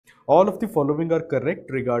All of the following are correct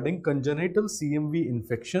regarding congenital CMV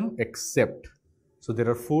infection except. So there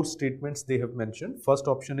are 4 statements they have mentioned. First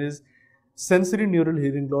option is sensorineural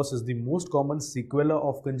hearing loss is the most common sequela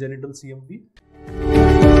of congenital CMV.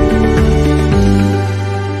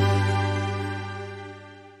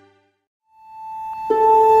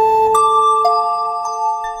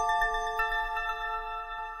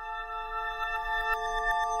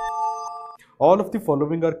 All of the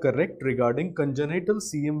following are correct regarding congenital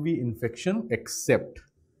CMV infection except.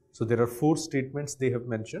 So there are 4 statements they have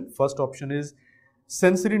mentioned. First option is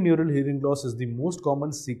sensorineural hearing loss is the most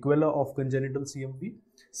common sequela of congenital CMV.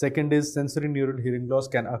 Second is sensorineural hearing loss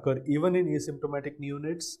can occur even in asymptomatic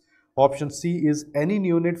neonates. Option C is any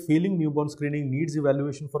neonate failing newborn screening needs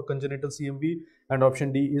evaluation for congenital CMV. And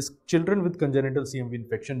option D is children with congenital CMV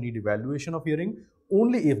infection need evaluation of hearing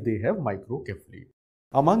only if they have microcephaly.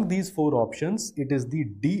 Among these 4 options, it is the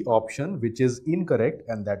D option which is incorrect,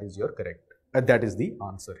 and that is your correct. That is the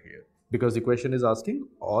answer here, because the question is asking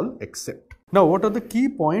all except. Now, what are the key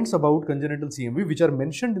points about congenital CMV which are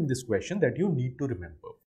mentioned in this question that you need to remember?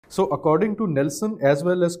 So, according to Nelson as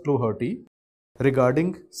well as Cloherty,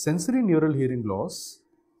 regarding sensorineural hearing loss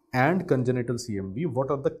and congenital CMV,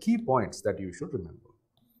 what are the key points that you should remember?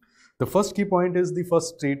 The first key point is the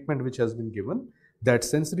first statement which has been given, that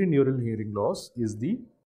sensorineural hearing loss is the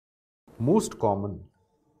most common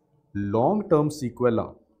long-term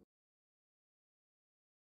sequela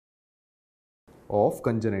of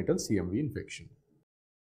congenital CMV infection.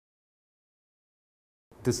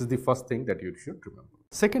 This is the first thing that you should remember.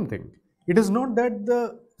 Second thing, it is not that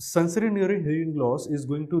the sensorineural hearing loss is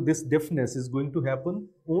going to, this deafness is going to happen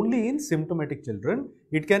only in symptomatic children.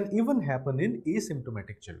 It can even happen in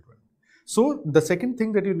asymptomatic children. So, the second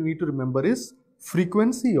thing that you need to remember is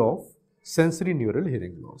frequency of sensorineural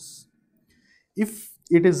hearing loss. If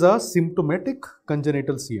it is a symptomatic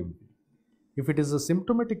congenital CMV,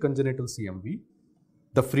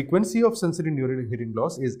 the frequency of sensorineural hearing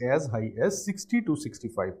loss is as high as 60 to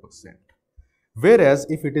 65%. Whereas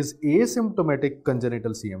if it is asymptomatic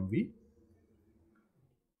congenital CMV,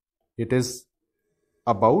 it is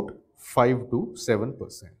about 5 to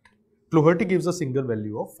 7%. Cloherty gives a single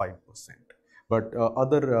value of 5%. But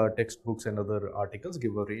other textbooks and other articles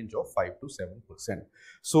give a range of 5 to 7%.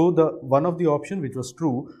 So the one of the option which was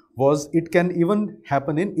true was it can even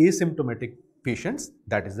happen in asymptomatic patients.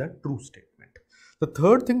 That is a true statement. The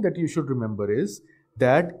third thing that you should remember is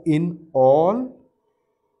that in all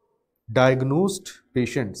diagnosed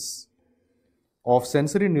patients of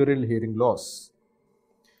sensorineural hearing loss,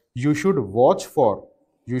 you should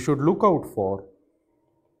look out for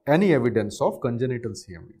any evidence of congenital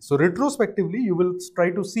CMV. So retrospectively, you will try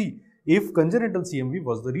to see if congenital CMV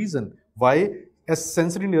was the reason why a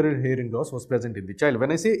sensorineural hearing loss was present in the child.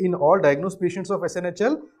 When I say in all diagnosed patients of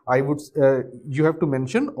SNHL, I would you have to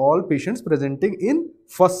mention all patients presenting in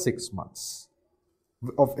first 6 months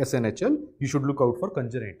of SNHL. You should look out for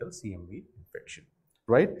congenital CMV infection,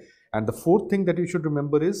 right? And the fourth thing that you should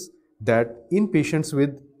remember is that in patients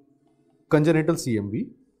with congenital CMV,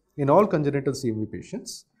 in all congenital CMV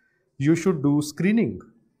patients, you should do screening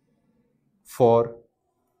for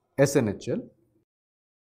SNHL.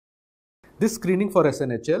 This screening for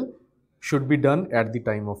SNHL should be done at the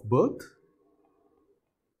time of birth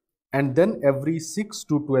and then every 6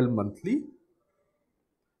 to 12 monthly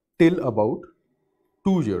till about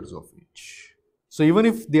 2 years of age. So even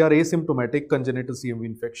if they are asymptomatic congenital CMV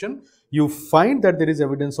infection, you find that there is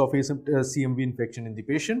evidence of CMV infection in the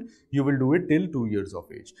patient, you will do it till 2 years of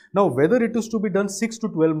age. Now, whether it is to be done 6 to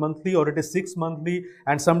 12 monthly or it is 6 monthly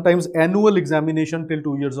and sometimes annual examination till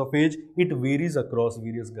 2 years of age, it varies across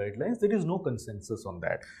various guidelines. There is no consensus on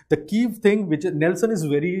that. The key thing which Nelson is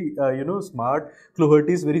very smart,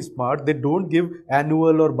 Cloherty is very smart, they don't give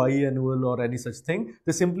annual or biannual or any such thing.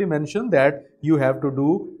 They simply mention that you have to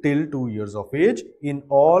do till 2 years of age in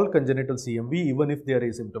all congenital CMV, even if they are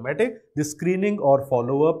asymptomatic. The screening or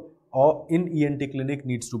follow-up in ENT clinic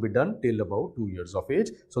needs to be done till about 2 years of age.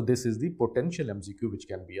 So this is the potential MCQ which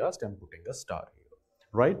can be asked. I am putting a star here,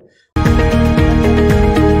 right?